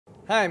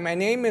Hi, my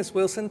name is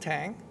Wilson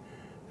Tang.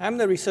 I'm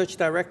the research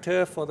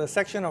director for the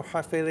section of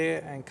heart failure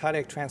and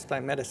cardiac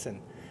transplant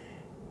medicine.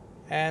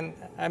 And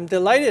I'm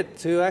delighted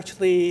to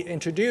actually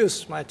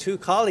introduce my two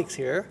colleagues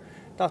here,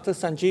 Dr.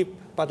 Sanjeeb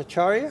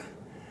Bhattacharya,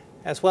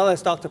 as well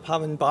as Dr.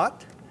 Pavan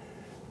Bhat.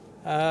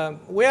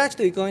 We're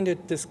actually going to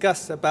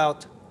discuss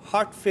about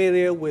heart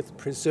failure with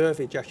preserved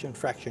ejection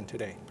fraction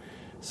today.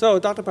 So,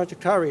 Dr.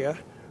 Bhattacharya,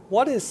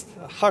 what is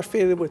heart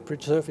failure with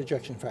preserved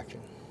ejection fraction?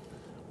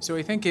 So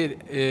I think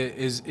it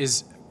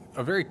is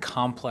a very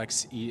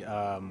complex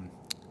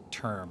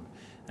term.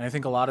 And I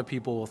think a lot of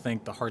people will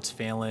think the heart's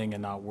failing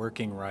and not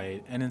working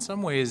right. And in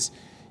some ways,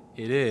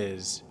 it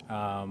is.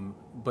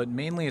 But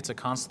mainly, it's a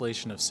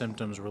constellation of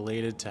symptoms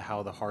related to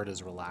how the heart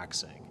is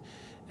relaxing.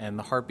 And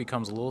the heart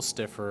becomes a little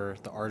stiffer,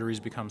 the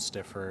arteries become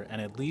stiffer,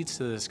 and it leads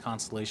to this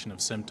constellation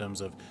of symptoms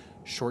of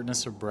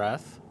shortness of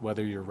breath,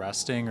 whether you're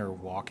resting or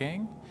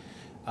walking,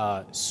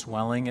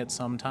 swelling at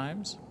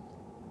sometimes,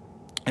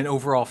 and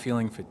overall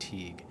feeling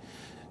fatigue.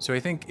 So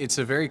I think it's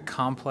a very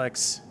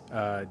complex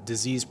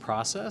disease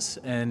process,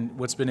 and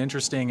what's been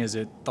interesting is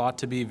it thought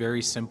to be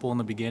very simple in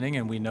the beginning,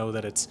 and we know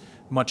that it's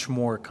much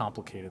more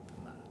complicated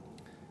than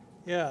that.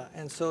 Yeah,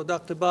 and so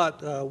Dr.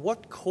 Bhat,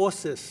 what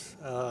causes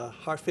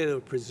heart failure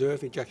with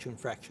preserved ejection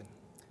fraction?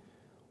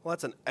 Well,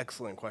 that's an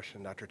excellent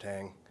question, Dr.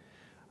 Tang.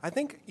 I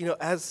think,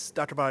 as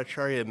Dr.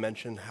 Bhattacharya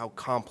mentioned how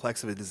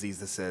complex of a disease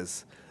this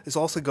is, this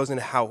also goes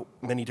into how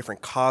many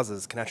different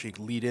causes can actually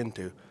lead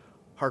into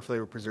heart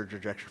failure with preserved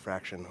ejection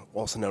fraction,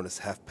 also known as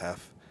HFpEF.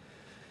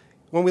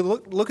 When we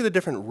look at the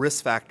different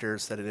risk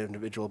factors that an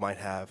individual might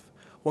have,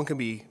 one can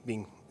be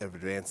being of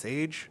advanced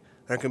age,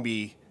 there can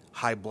be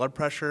high blood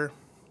pressure,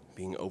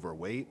 being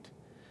overweight,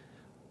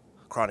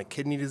 chronic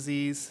kidney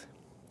disease,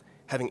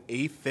 having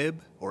AFib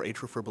or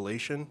atrial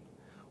fibrillation,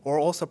 or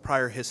also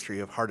prior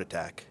history of heart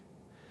attack.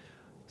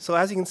 So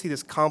as you can see,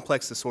 this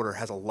complex disorder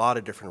has a lot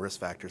of different risk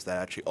factors that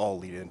actually all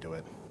lead into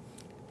it.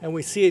 And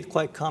we see it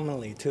quite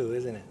commonly too,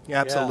 isn't it?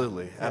 Yeah,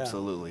 absolutely, yeah.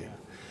 absolutely. Yeah.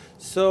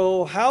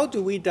 So how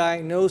do we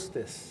diagnose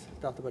this,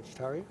 Dr.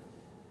 Bhattacharya?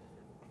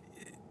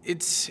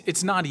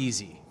 It's not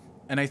easy.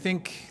 And I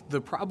think the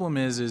problem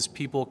is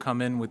people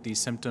come in with these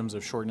symptoms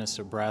of shortness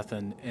of breath,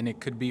 and it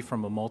could be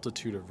from a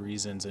multitude of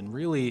reasons. And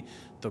really,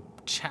 the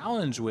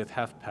challenge with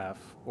HFpEF,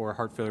 or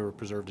heart failure with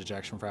preserved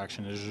ejection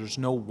fraction, is there's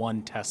no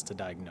one test to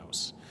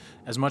diagnose,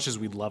 as much as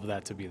we'd love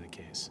that to be the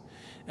case.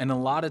 And a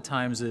lot of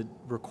times it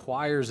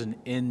requires an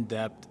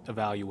in-depth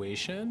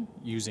evaluation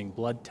using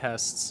blood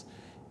tests,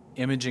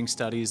 imaging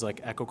studies like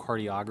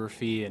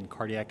echocardiography and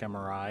cardiac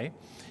MRI,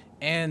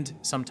 and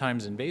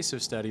sometimes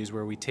invasive studies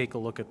where we take a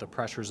look at the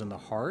pressures in the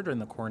heart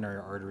and the coronary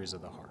arteries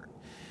of the heart.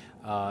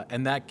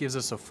 And that gives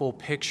us a full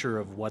picture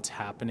of what's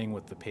happening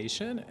with the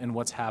patient and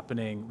what's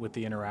happening with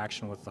the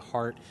interaction with the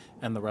heart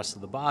and the rest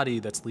of the body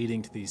that's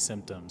leading to these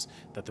symptoms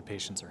that the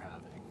patients are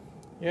having.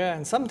 Yeah,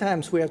 and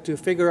sometimes we have to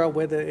figure out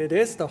whether it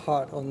is the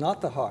heart or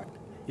not the heart.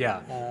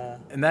 Yeah,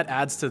 and that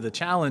adds to the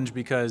challenge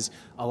because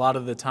a lot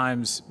of the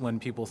times when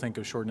people think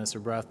of shortness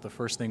of breath, the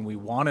first thing we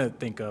want to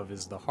think of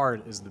is the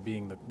heart as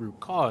being the root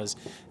cause.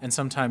 And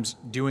sometimes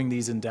doing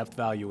these in-depth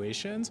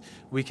evaluations,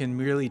 we can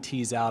really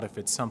tease out if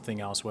it's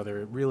something else,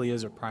 whether it really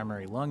is a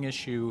primary lung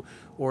issue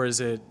or is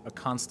it a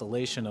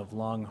constellation of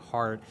lung,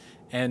 heart,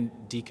 and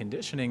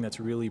deconditioning that's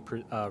really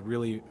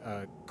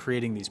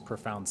creating these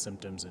profound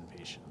symptoms in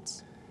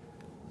patients.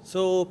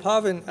 So,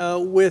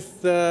 Pavan,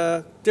 with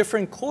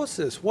different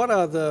causes, what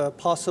are the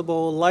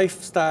possible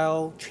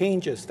lifestyle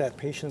changes that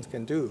patients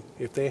can do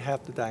if they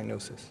have the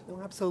diagnosis?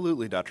 Well,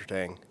 absolutely, Dr.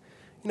 Tang.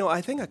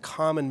 I think a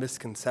common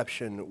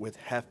misconception with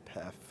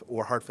HFpEF,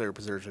 or heart failure with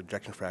preserved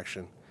ejection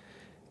fraction,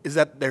 is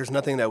that there's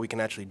nothing that we can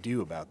actually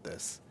do about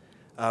this.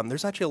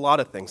 There's actually a lot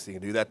of things you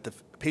can do that the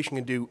patient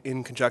can do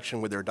in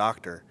conjunction with their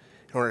doctor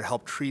in order to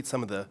help treat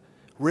some of the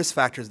risk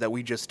factors that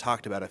we just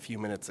talked about a few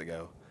minutes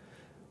ago.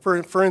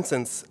 For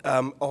instance,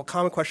 a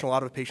common question a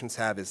lot of patients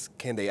have is,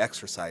 can they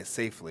exercise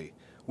safely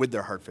with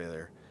their heart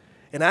failure?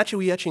 And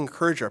we actually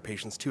encourage our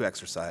patients to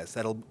exercise.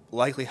 That'll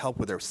likely help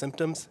with their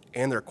symptoms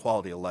and their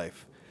quality of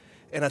life.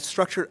 And a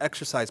structured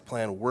exercise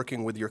plan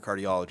working with your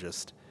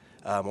cardiologist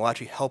will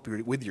actually help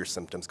you with your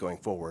symptoms going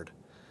forward.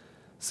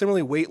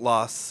 Similarly, weight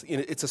loss,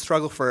 it's a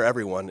struggle for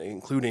everyone,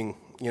 including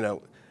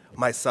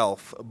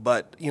myself.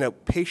 But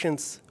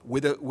patients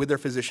with their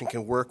physician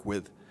can work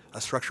with a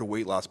structured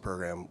weight loss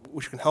program,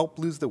 which can help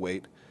lose the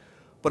weight,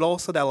 but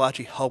also that will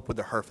actually help with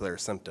the heart failure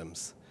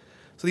symptoms.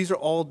 So these are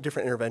all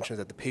different interventions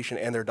that the patient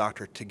and their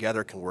doctor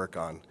together can work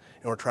on,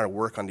 and we're trying to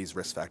work on these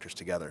risk factors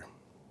together.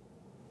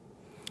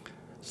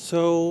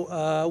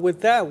 So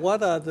with that,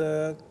 what are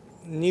the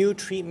new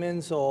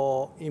treatments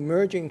or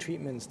emerging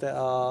treatments that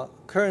are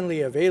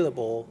currently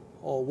available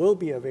or will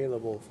be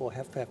available for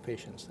HFpEF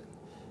patients?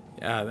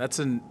 Yeah, it's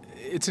an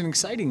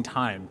exciting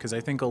time because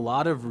I think a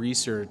lot of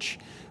research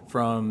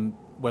from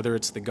whether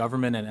it's the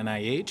government and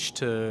NIH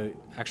to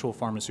actual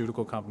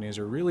pharmaceutical companies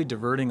are really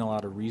diverting a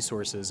lot of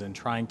resources and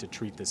trying to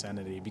treat this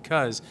entity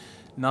because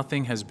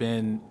nothing has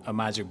been a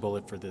magic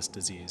bullet for this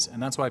disease.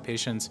 And that's why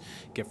patients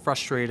get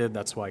frustrated.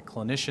 That's why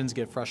clinicians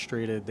get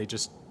frustrated. They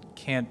just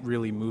can't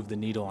really move the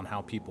needle on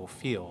how people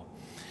feel.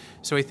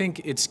 So I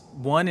think it's,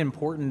 one,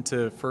 important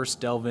to first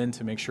delve in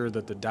to make sure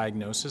that the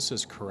diagnosis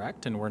is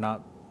correct and we're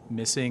not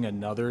missing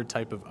another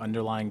type of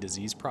underlying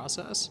disease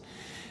process.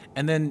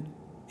 And then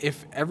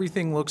if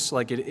everything looks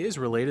like it is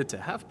related to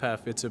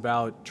HFpEF, it's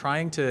about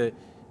trying to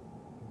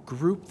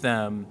group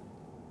them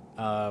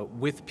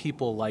with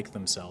people like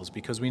themselves,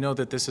 because we know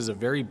that this is a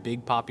very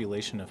big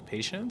population of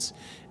patients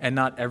and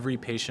not every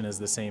patient is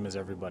the same as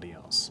everybody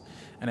else.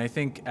 And I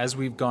think as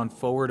we've gone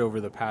forward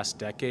over the past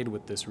decade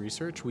with this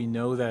research, we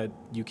know that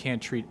you can't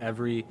treat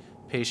every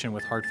patient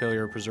with heart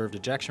failure or preserved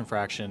ejection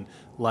fraction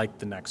like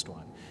the next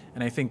one.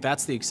 And I think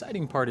that's the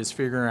exciting part, is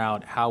figuring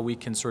out how we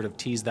can sort of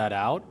tease that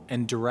out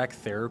and direct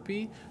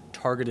therapy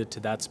targeted to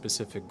that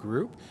specific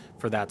group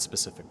for that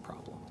specific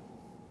problem.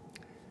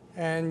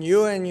 And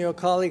you and your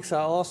colleagues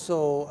are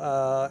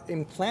also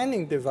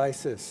implanting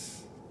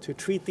devices to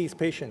treat these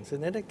patients,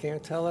 isn't it? Can you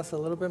tell us a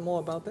little bit more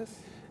about this?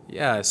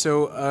 Yeah,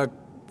 so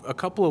a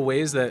couple of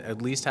ways that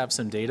at least have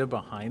some data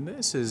behind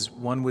this is,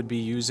 one would be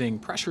using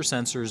pressure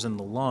sensors in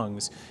the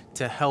lungs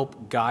to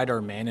help guide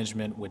our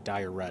management with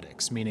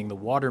diuretics, meaning the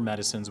water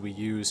medicines we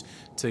use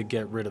to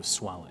get rid of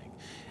swelling.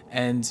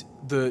 And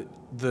the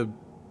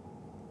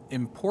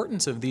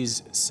importance of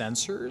these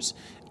sensors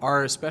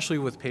are especially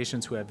with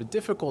patients who have a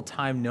difficult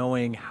time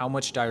knowing how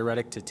much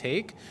diuretic to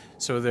take,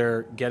 so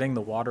they're getting the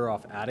water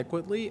off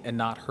adequately and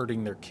not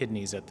hurting their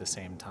kidneys at the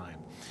same time.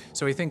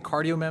 So I think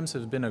CardioMEMS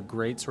have been a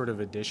great sort of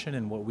addition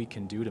in what we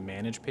can do to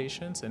manage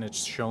patients, and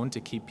it's shown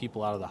to keep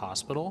people out of the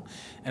hospital.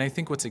 And I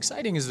think what's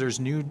exciting is there's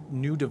new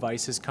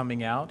devices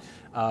coming out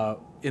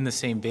in the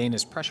same vein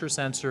as pressure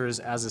sensors,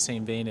 as the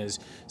same vein as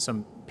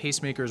some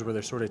pacemakers where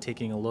they're sort of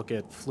taking a look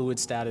at fluid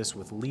status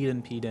with lead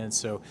impedance.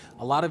 So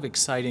a lot of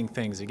exciting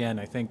things. Again,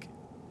 I think,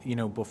 you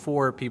know,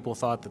 before people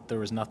thought that there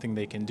was nothing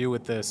they can do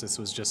with this. This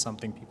was just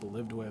something people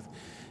lived with.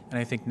 And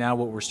I think now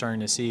what we're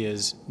starting to see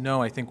is,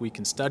 no, I think we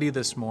can study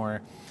this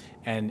more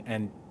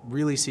and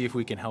really see if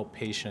we can help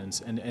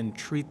patients and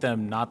treat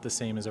them not the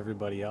same as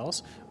everybody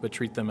else, but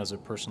treat them as a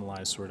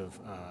personalized sort of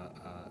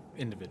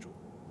individual.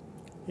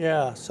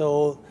 Yeah,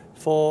 so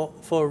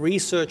for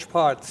research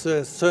parts,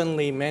 there's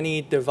certainly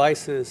many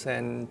devices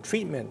and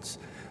treatments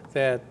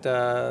that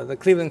the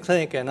Cleveland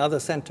Clinic and other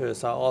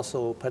centers are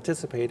also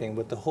participating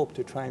with the hope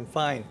to try and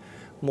find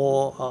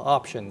more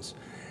options.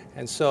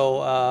 And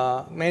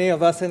so many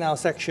of us in our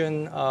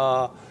section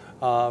are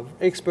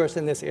experts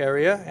in this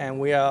area, and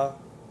we are,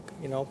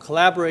 you know,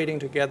 collaborating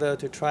together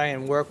to try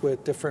and work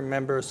with different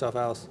members of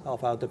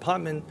our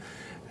department,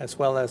 as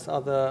well as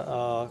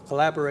other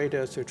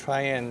collaborators, to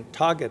try and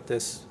target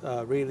this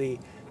really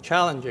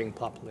challenging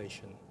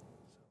population.